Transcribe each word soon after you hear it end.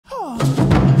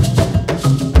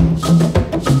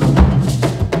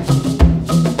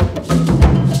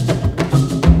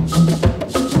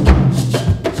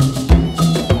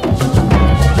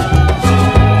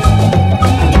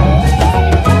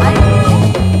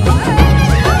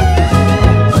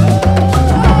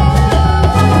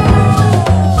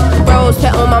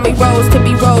Rose to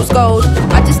be rose gold.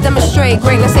 I just demonstrate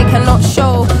greatness they cannot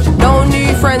show. No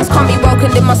new friends can't be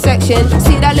welcomed in my section.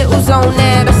 See that little zone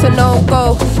there, that's a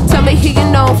no-go. Tell me who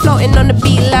you know, floating on the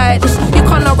beat like this. You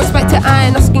can't not respect it, I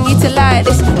ain't asking you to like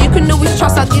this. You can always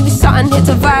trust, I'll give you something here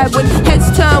to vibe with.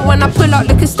 Heads turn when I pull out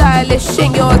looking stylish.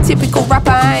 Ain't your typical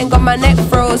rapper, I ain't got my neck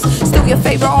froze. Still your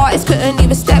favourite artist, couldn't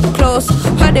even step close.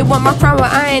 Heard they want my crown,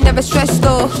 but I ain't never stressed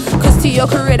though. Cause to your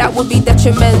career that would be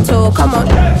detrimental. Come on.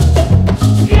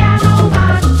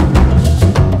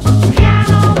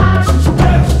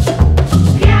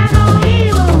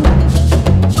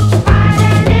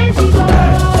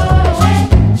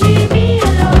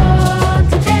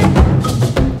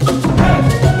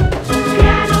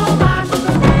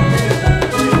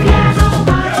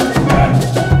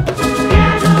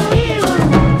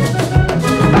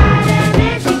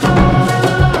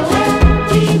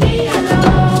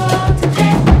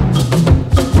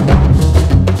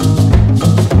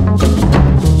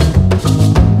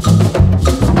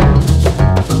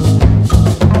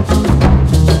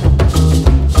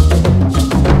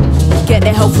 Get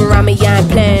the help around me, I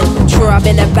ain't playing. True, I've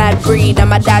been a bad breed, I'm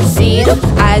my dad's seed.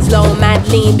 Eyes low, mad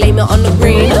lean, blame it on the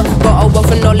green. Got a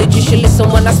wealth of knowledge, you should listen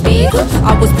when I speak.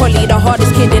 I was probably the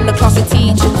hardest kid in the class to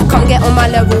teach. Come get on my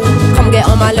level, come get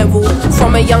on my level.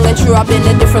 From a young and true, I've been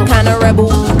a different kind of rebel.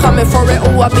 Coming for it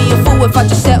all, I'd be a fool if I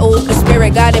just settle. The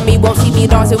spirit guiding me, won't see me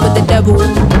dancing with the devil.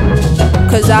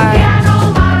 Cause I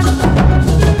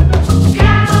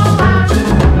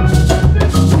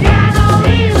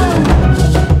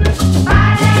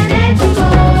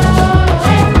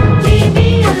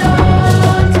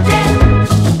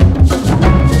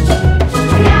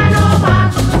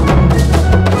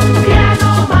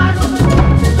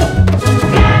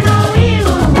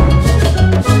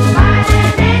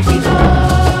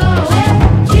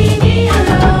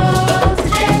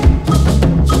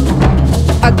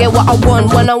get what I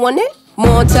want when I want it.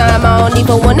 More time, I don't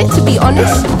even want it, to be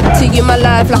honest. To you my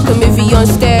life like a movie on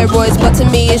steroids, but to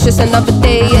me it's just another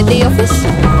day at the office.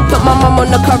 Put my mum on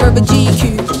the cover of a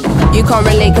GQ. You can't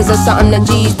relate cause that's something that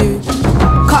G's do.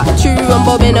 Cut through, I'm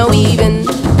bobbing and weaving.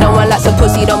 No one likes a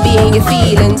pussy, don't be in your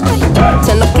feelings.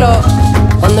 10 o'clock,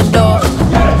 on the dot.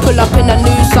 Pull up and I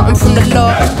knew something from the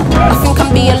lot. I think I'm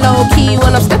being low-key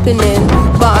when I'm stepping in,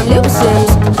 but I'm little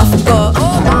Simz, I forgot.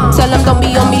 Tell them don't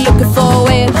be on me looking for a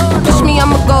win. Push me,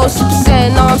 I'ma go super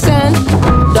saiyan, know what I'm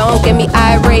saying? Don't get me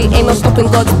irate, ain't no stopping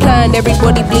God's plan.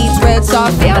 Everybody bleeds red, so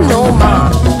I fear no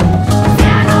man.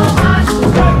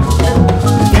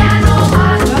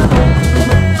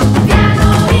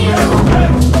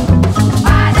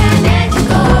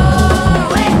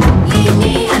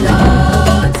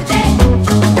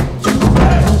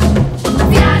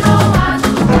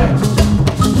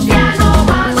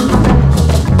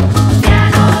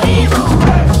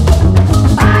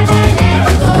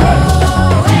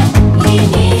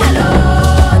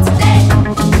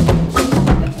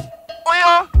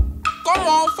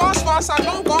 I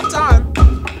don't got time.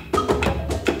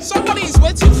 Somebody is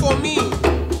waiting for me.